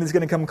had seen is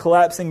going to come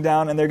collapsing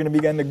down, and they're going to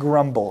begin to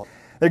grumble.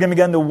 They're going to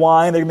begin to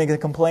whine. They're going to begin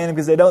to complain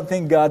because they don't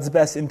think God's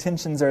best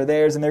intentions are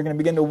theirs, and they're going to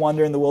begin to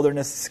wander in the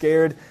wilderness,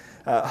 scared,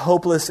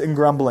 hopeless, and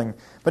grumbling.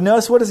 But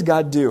notice, what does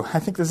God do? I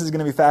think this is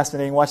going to be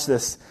fascinating. Watch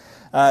this.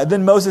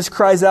 Then Moses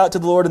cries out to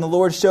the Lord, and the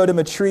Lord showed him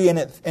a tree,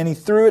 and he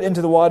threw it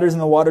into the waters, and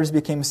the waters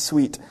became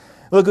sweet.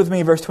 Look with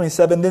me, verse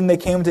 27. Then they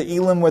came to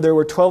Elim, where there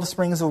were 12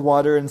 springs of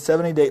water and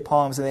 70 date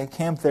palms, and they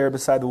camped there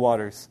beside the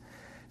waters.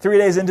 3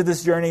 days into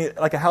this journey,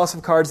 like a house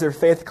of cards, their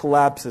faith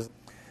collapses.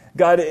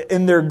 God,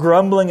 in their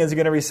grumbling, is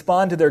going to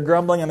respond to their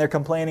grumbling and their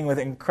complaining with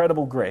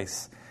incredible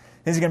grace.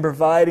 He's going to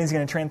provide, He's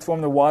going to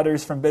transform the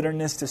waters from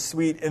bitterness to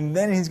sweet, and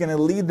then He's going to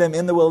lead them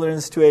in the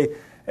wilderness to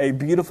a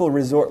beautiful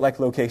resort-like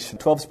location.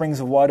 12 springs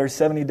of water,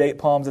 70 date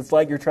palms. It's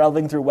like you're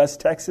traveling through West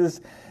Texas,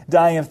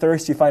 dying of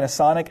thirst. You find a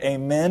Sonic,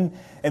 amen,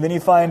 and then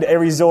you find a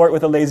resort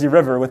with a lazy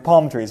river with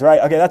palm trees, right?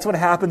 Okay, that's what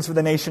happens for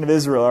the nation of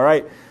Israel, all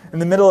right? In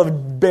the middle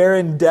of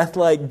barren,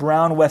 death-like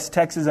brown West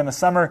Texas in the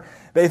summer,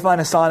 they find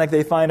a Sonic,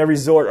 they find a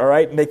resort, all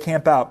right, and they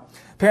camp out.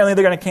 Apparently,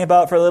 they're going to camp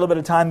out for a little bit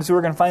of time, so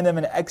we're going to find them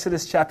in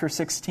Exodus chapter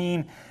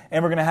 16,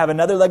 and we're going to have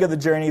another leg of the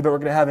journey, but we're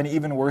going to have an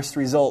even worse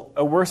result.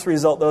 A worse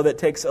result, though, that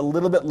takes a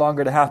little bit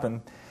longer to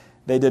happen.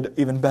 They did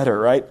even better,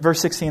 right? Verse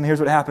 16, here's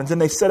what happens.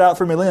 And they set out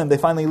from Elim. They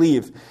finally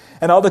leave.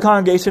 And all the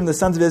congregation of the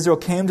sons of Israel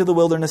came to the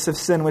wilderness of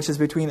Sin, which is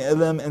between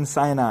Elim and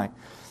Sinai,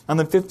 on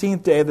the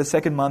 15th day of the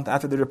second month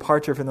after their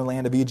departure from the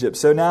land of Egypt.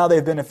 So now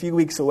they've been a few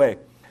weeks away.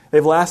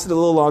 They've lasted a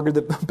little longer,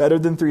 better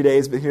than 3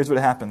 days, but here's what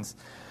happens.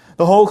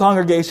 The whole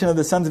congregation of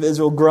the sons of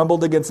Israel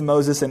grumbled against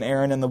Moses and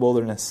Aaron in the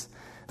wilderness.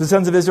 The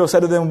sons of Israel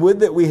said to them, "Would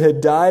that we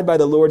had died by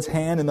the Lord's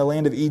hand in the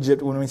land of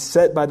Egypt, when we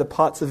sat by the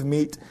pots of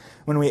meat,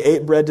 when we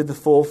ate bread to the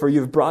full, for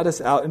you have brought us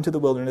out into the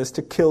wilderness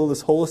to kill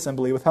this whole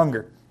assembly with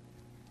hunger."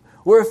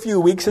 We're a few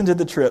weeks into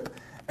the trip,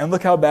 and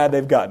look how bad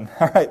they've gotten.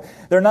 All right,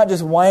 they're not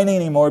just whining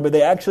anymore, but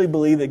they actually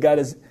believe that God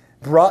has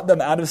brought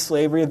them out of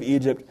slavery of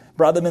Egypt,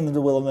 brought them into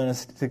the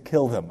wilderness to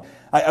kill them.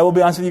 I will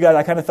be honest with you guys,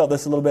 I kind of felt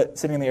this a little bit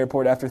sitting in the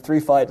airport after 3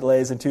 flight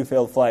delays and 2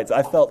 failed flights.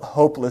 I felt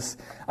hopeless.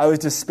 I was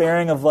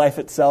despairing of life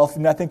itself.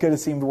 Nothing could have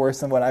seemed worse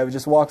than what I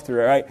just walked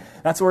through, all right?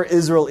 That's where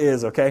Israel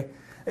is, okay?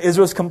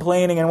 Israel's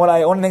complaining, and one of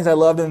the things I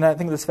loved, and I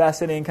think that's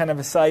fascinating, kind of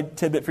a side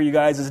tidbit for you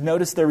guys, is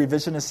notice their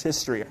revisionist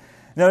history.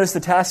 Notice the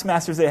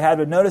taskmasters they had,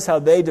 but notice how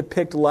they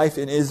depict life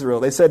in Israel.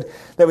 They said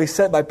that we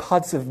sat by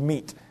pots of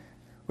meat,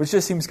 which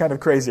just seems kind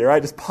of crazy, all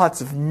right? Just pots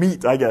of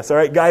meat, I guess, all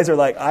right? Guys are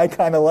like, I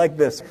kind of like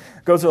this.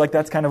 Girls are like,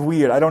 that's kind of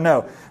weird. I don't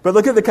know. But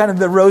look at the kind of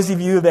the rosy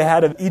view they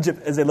had of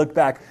Egypt as they look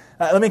back.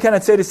 Let me kind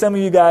of say to some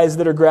of you guys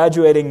that are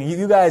graduating,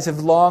 you guys have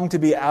longed to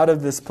be out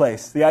of this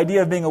place. The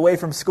idea of being away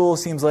from school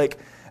seems like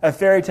a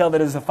fairy tale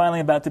that is finally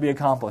about to be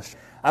accomplished.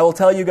 I will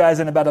tell you guys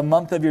in about a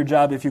month of your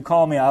job, if you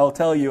call me, I will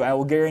tell you, I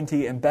will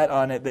guarantee and bet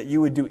on it that you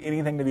would do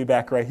anything to be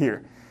back right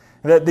here.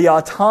 That the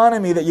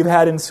autonomy that you've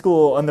had in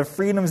school and the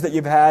freedoms that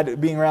you've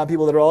had being around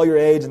people that are all your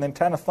age and the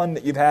kind of fun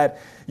that you've had,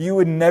 you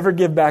would never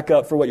give back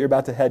up for what you're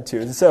about to head to.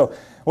 And so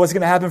what's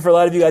going to happen for a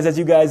lot of you guys as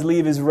you guys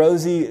leave is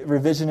rosy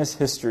revisionist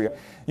history.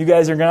 You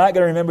guys are not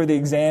going to remember the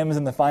exams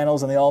and the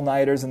finals and the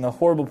all-nighters and the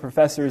horrible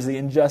professors, the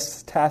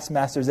unjust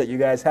taskmasters that you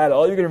guys had.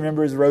 All you're going to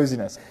remember is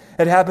rosiness.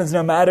 It happens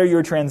no matter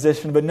your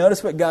transition, but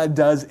notice what God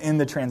does in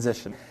the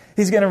transition.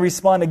 He's going to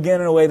respond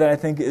again in a way that I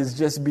think is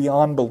just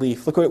beyond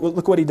belief.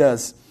 Look what He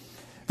does.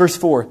 Verse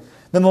 4,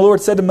 Then the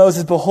Lord said to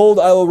Moses, "Behold,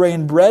 I will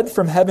rain bread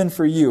from heaven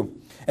for you,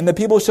 and the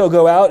people shall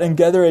go out and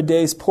gather a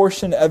day's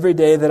portion every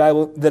day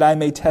that I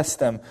may test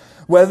them,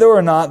 whether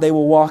or not they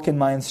will walk in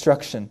my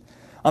instruction.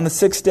 On the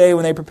 6th day,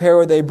 when they prepare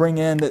what they bring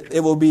in,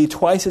 it will be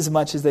twice as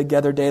much as they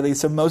gather daily."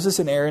 So Moses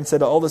and Aaron said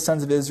to all the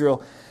sons of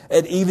Israel,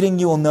 "At evening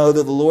you will know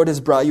that the Lord has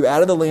brought you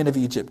out of the land of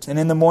Egypt, and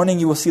in the morning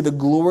you will see the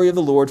glory of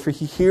the Lord, for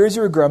He hears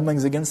your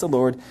grumblings against the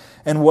Lord,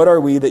 and what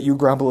are we that you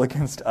grumble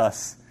against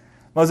us?"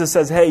 Moses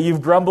says, hey,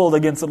 you've grumbled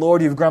against the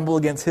Lord. You've grumbled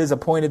against His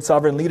appointed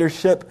sovereign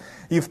leadership.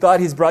 You've thought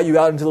He's brought you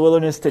out into the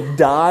wilderness to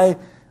die.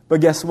 But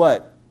guess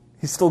what?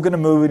 He's still going to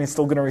move, and He's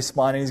still going to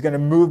respond, and He's going to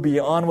move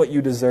beyond what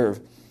you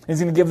deserve. He's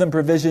going to give them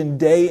provision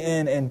day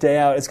in and day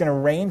out. It's going to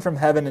rain from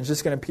heaven. It's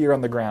just going to appear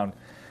on the ground.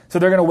 So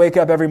they're going to wake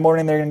up every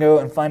morning. They're going to go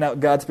and find out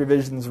God's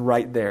provisions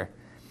right there.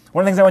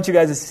 One of the things I want you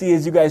guys to see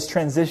as you guys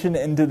transition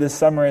into this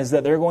summer is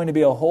that there are going to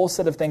be a whole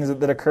set of things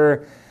that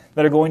occur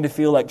that are going to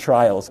feel like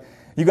trials.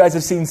 You guys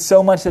have seen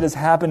so much that has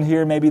happened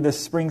here, maybe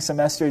this spring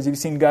semester, as you've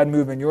seen God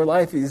move in your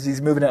life,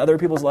 He's moving in other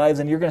people's lives,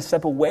 and you're going to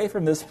step away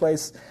from this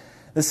place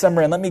this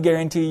summer. And let me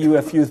guarantee you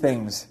a few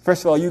things.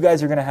 First of all, you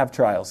guys are going to have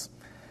trials.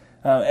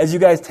 As you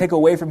guys take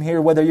away from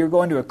here, whether you're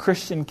going to a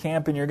Christian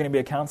camp and you're going to be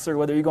a counselor,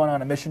 whether you're going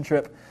on a mission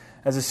trip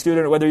as a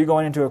student, or whether you're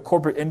going into a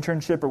corporate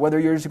internship, or whether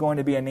you're just going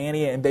to be a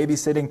nanny and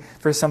babysitting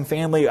for some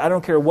family, I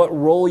don't care what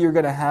role you're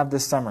going to have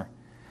this summer.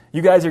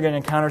 You guys are going to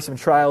encounter some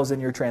trials in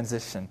your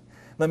transition.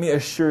 Let me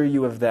assure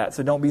you of that,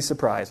 so don't be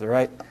surprised, all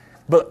right?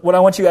 But what I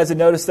want you guys to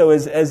notice, though,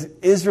 is as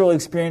Israel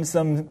experienced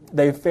them,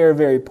 they fare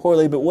very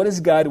poorly, but what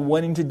is God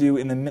wanting to do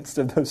in the midst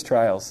of those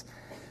trials?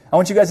 I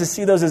want you guys to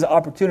see those as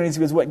opportunities,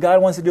 because what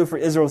God wants to do for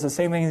Israel is the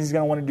same thing He's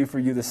going to want to do for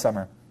you this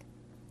summer.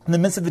 In the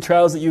midst of the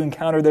trials that you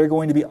encounter, there are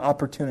going to be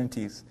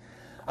opportunities.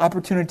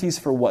 Opportunities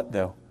for what,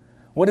 though?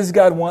 What does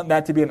God want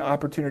that to be an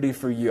opportunity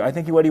for you? I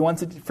think what He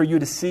wants it for you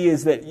to see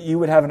is that you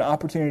would have an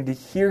opportunity to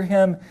hear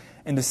Him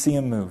and to see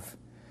Him move.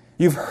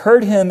 You've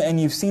heard Him and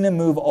you've seen Him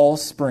move all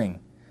spring,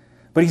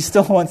 but He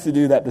still wants to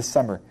do that this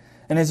summer.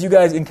 And as you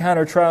guys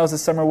encounter trials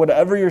this summer,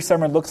 whatever your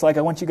summer looks like,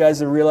 I want you guys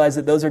to realize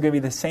that those are going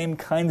to be the same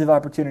kinds of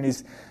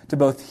opportunities to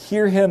both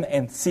hear Him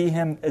and see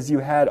Him as you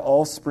had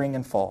all spring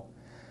and fall.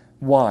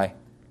 Why?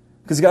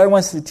 Because God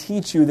wants to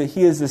teach you that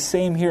He is the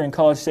same here in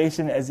College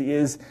Station as He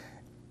is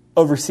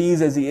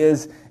overseas, as He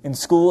is in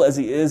school, as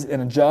He is in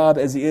a job,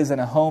 as He is in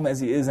a home, as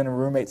He is in a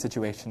roommate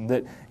situation.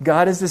 That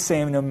God is the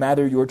same no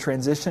matter your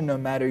transition, no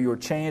matter your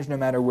change, no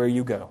matter where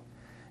you go.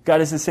 God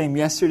is the same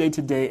yesterday,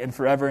 today, and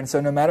forever. And so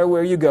no matter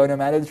where you go, no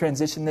matter the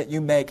transition that you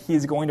make, He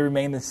is going to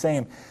remain the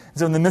same.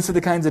 So in the midst of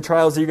the kinds of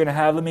trials that you're going to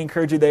have, let me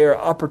encourage you, they are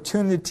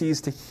opportunities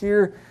to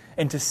hear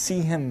and to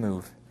see Him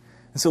move.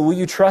 And so will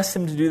you trust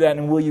Him to do that,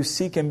 and will you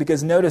seek Him?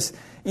 Because notice,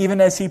 even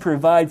as He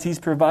provides, He's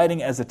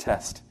providing as a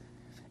test.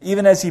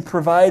 Even as He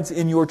provides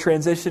in your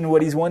transition,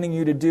 what He's wanting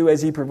you to do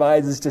as He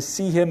provides is to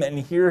see Him and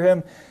hear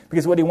Him.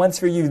 Because what He wants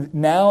for you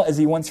now, as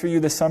He wants for you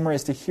this summer,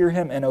 is to hear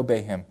Him and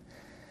obey Him.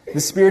 The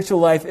spiritual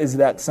life is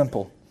that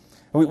simple.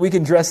 We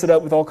can dress it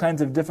up with all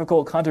kinds of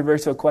difficult,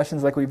 controversial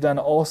questions like we've done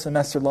all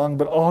semester long,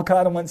 but all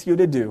God wants you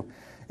to do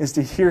is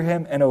to hear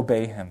Him and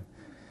obey Him.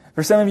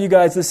 For some of you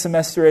guys this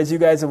semester, as you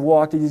guys have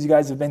walked, as you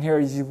guys have been here,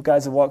 as you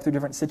guys have walked through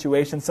different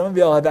situations, some of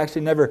y'all have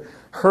actually never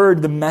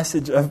heard the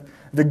message of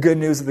the good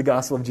news of the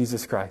gospel of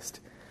Jesus Christ.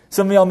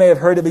 Some of y'all may have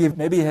heard it, but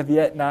maybe have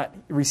yet not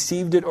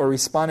received it or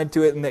responded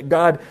to it, and that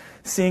God,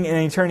 seeing in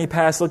eternity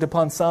past, looked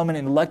upon some and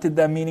elected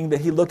them, meaning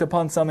that He looked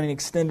upon some and He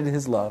extended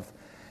His love.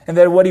 And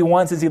that what He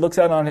wants is He looks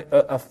out on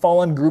a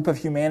fallen group of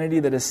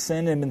humanity that has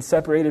sinned and been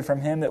separated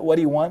from Him, that what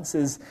He wants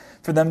is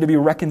for them to be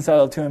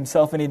reconciled to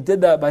Himself. And He did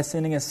that by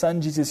sending His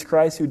Son, Jesus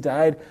Christ, who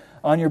died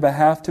on your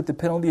behalf, took the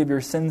penalty of your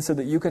sins so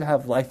that you could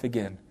have life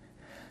again.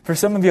 For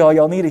some of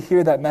y'all need to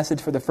hear that message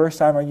for the first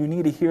time, or you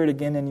need to hear it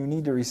again and you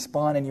need to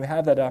respond, and you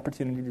have that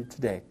opportunity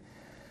today.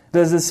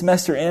 As the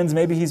semester ends,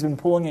 maybe He's been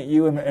pulling at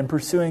you and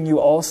pursuing you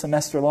all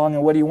semester long,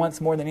 and what He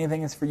wants more than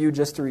anything is for you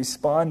just to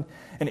respond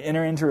and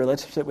enter into a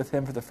relationship with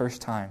Him for the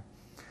first time.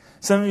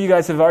 Some of you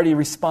guys have already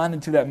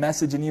responded to that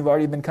message, and you've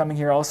already been coming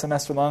here all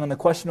semester long, and the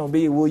question will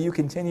be, will you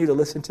continue to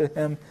listen to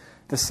Him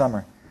this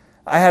summer?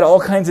 I had all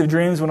kinds of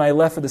dreams when I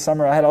left for the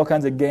summer. I had all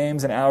kinds of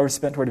games and hours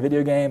spent toward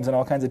video games and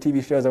all kinds of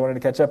TV shows I wanted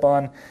to catch up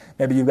on.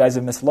 Maybe you guys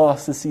have missed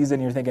Lost this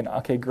season. You're thinking,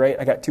 okay, great,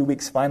 I got 2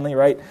 weeks finally,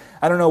 right?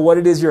 I don't know what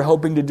it is you're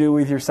hoping to do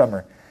with your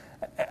summer.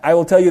 I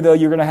will tell you, though,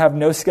 you're going to have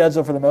no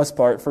schedule for the most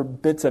part for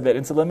bits of it.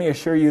 And so let me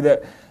assure you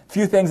that a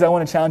few things I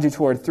want to challenge you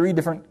toward, three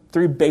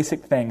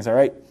basic things, all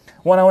right?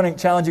 One, I want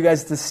to challenge you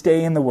guys to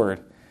stay in the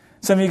Word.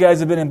 Some of you guys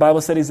have been in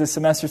Bible studies this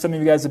semester. Some of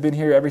you guys have been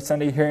here every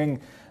Sunday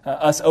hearing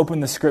us open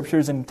the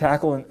Scriptures and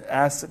tackle and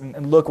ask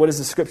and look, what does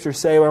the Scripture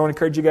say? What I want to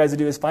encourage you guys to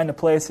do is find a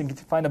place and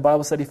find a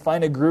Bible study,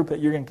 find a group that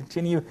you're going to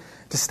continue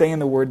to stay in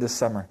the Word this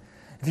summer.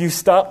 If you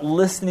stop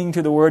listening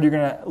to the Word, you're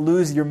going to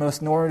lose your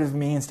most normative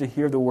means to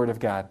hear the Word of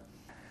God.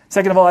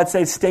 Second of all, I'd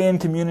say stay in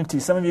community.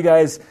 Some of you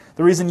guys,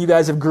 the reason you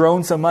guys have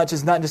grown so much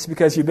is not just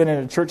because you've been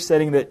in a church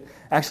setting that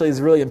actually is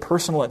really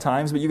impersonal at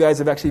times, but you guys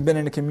have actually been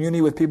in a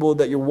community with people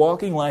that you're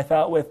walking life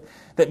out with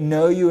that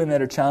know you and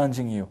that are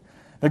challenging you.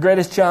 The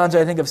greatest challenge,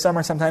 I think, of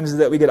summer sometimes is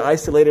that we get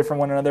isolated from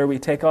one another. We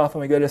take off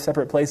and we go to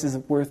separate places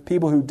with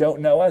people who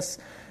don't know us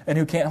and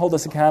who can't hold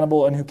us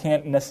accountable and who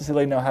can't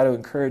necessarily know how to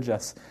encourage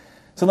us.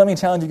 So let me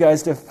challenge you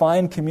guys to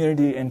find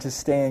community and to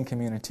stay in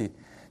community.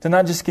 To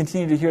not just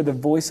continue to hear the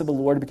voice of the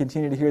Lord, but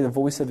continue to hear the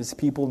voice of His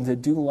people and to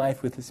do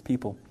life with His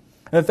people.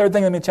 And the third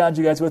thing let me challenge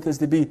you guys with is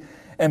to be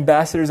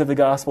ambassadors of the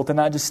gospel, to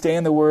not just stay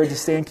in the Word, to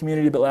stay in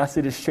community, but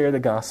lastly to share the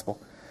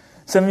gospel.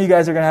 Some of you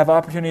guys are going to have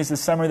opportunities this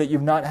summer that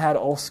you've not had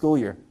all school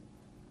year.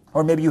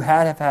 Or maybe you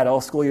have had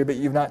all school year, but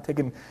you've not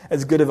taken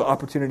as good of an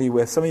opportunity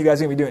with. Some of you guys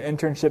are going to be doing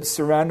internships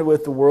surrounded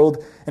with the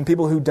world and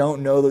people who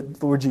don't know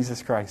the Lord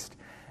Jesus Christ.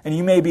 And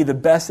you may be the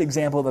best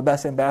example, the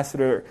best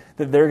ambassador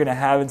that they're going to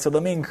have. And so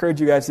let me encourage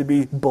you guys to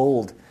be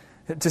bold,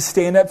 to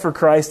stand up for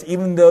Christ,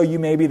 even though you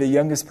may be the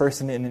youngest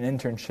person in an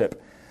internship,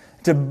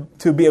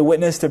 to be a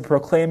witness, to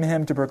proclaim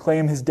Him, to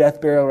proclaim His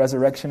death, burial,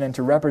 resurrection, and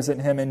to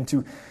represent Him, and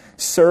to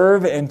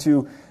serve and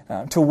to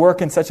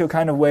work in such a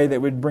kind of way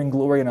that would bring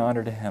glory and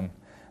honor to Him.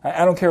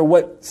 I don't care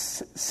what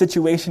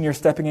situation you're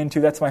stepping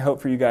into. That's my hope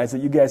for you guys,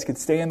 that you guys could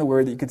stay in the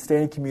Word, that you could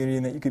stay in community,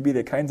 and that you could be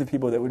the kinds of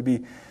people that would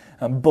be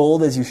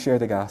bold as you share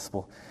the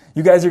gospel.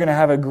 You guys are going to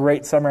have a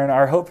great summer, and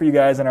our hope for you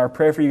guys and our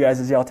prayer for you guys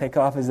as y'all take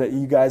off is that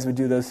you guys would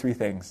do those three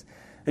things.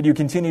 That you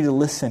continue to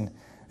listen,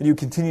 that you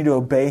continue to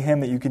obey Him,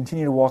 that you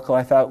continue to walk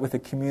life out with a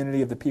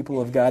community of the people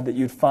of God, that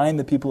you'd find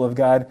the people of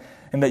God,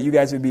 and that you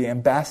guys would be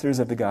ambassadors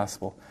of the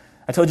gospel.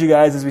 I told you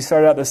guys as we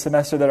started out this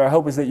semester that our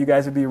hope is that you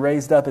guys would be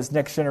raised up as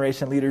next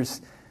generation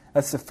leaders.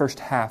 That's the first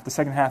half. The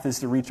second half is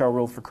to reach our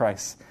world for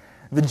Christ.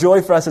 The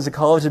joy for us as a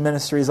college of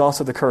ministry is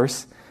also the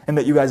curse, and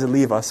that you guys would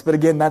leave us. But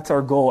again, that's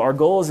our goal. Our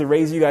goal is to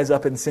raise you guys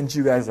up and send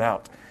you guys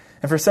out.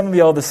 And for some of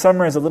y'all, the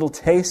summer is a little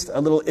taste,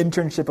 a little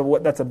internship of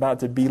what that's about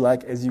to be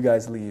like as you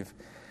guys leave.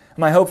 And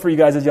my hope for you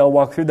guys as y'all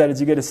walk through that is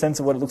you get a sense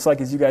of what it looks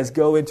like as you guys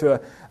go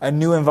into a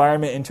new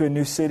environment, into a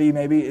new city,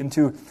 maybe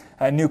into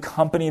a new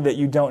company that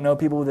you don't know,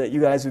 people that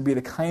you guys would be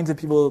the kinds of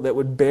people that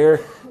would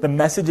bear the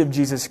message of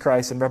Jesus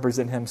Christ and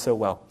represent Him so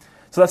well.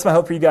 So that's my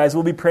hope for you guys.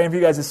 We'll be praying for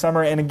you guys this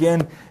summer. And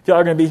again, if y'all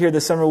are going to be here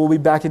this summer, we'll be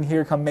back in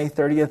here come May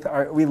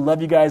 30th. We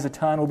love you guys a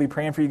ton. We'll be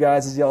praying for you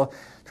guys as y'all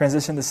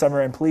transition this summer.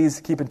 And please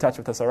keep in touch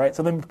with us, all right?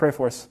 So let me pray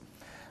for us.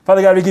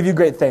 Father God, we give you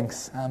great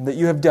thanks that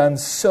you have done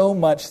so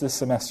much this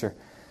semester,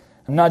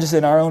 not just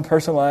in our own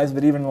personal lives,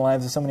 but even in the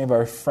lives of so many of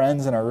our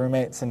friends and our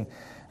roommates. And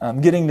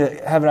getting to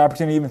have an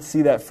opportunity to even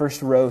see that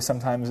first row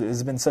sometimes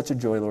has been such a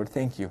joy, Lord.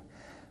 Thank you.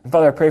 And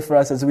Father, I pray for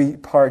us as we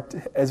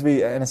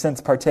in a sense,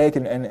 partake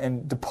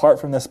and depart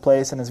from this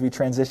place, and as we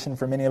transition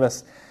for many of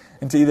us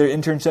into either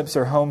internships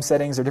or home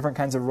settings or different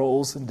kinds of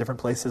roles in different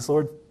places,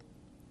 Lord.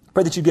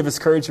 Pray that you give us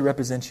courage to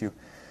represent you,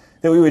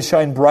 that we would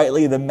shine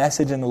brightly the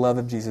message and the love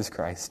of Jesus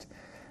Christ,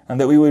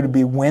 and that we would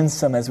be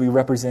winsome as we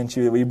represent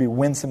you, that we would be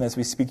winsome as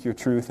we speak your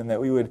truth, and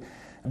that we would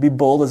be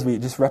bold as we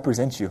just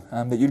represent you,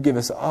 that you'd give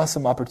us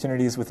awesome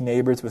opportunities with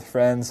neighbors, with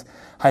friends,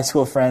 high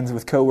school friends,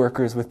 with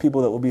coworkers, with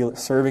people that will be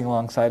serving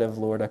alongside of,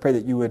 Lord. I pray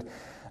that you would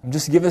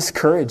just give us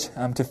courage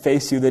to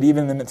face you, that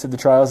even in the midst of the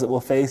trials that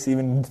we'll face,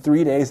 even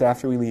 3 days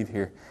after we leave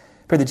here,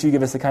 I pray that you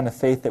give us the kind of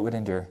faith that would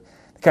endure,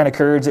 the kind of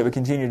courage that would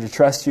continue to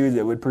trust you,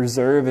 that would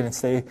preserve and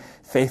stay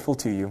faithful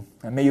to you.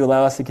 And may you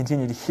allow us to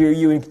continue to hear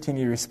you and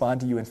continue to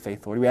respond to you in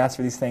faith, Lord. We ask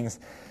for these things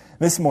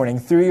this morning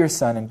through your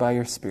Son and by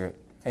your Spirit.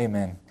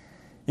 Amen.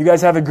 You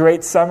guys have a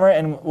great summer,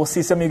 and we'll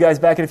see some of you guys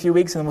back in a few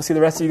weeks, and then we'll see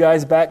the rest of you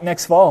guys back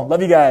next fall.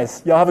 Love you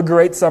guys. Y'all have a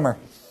great summer.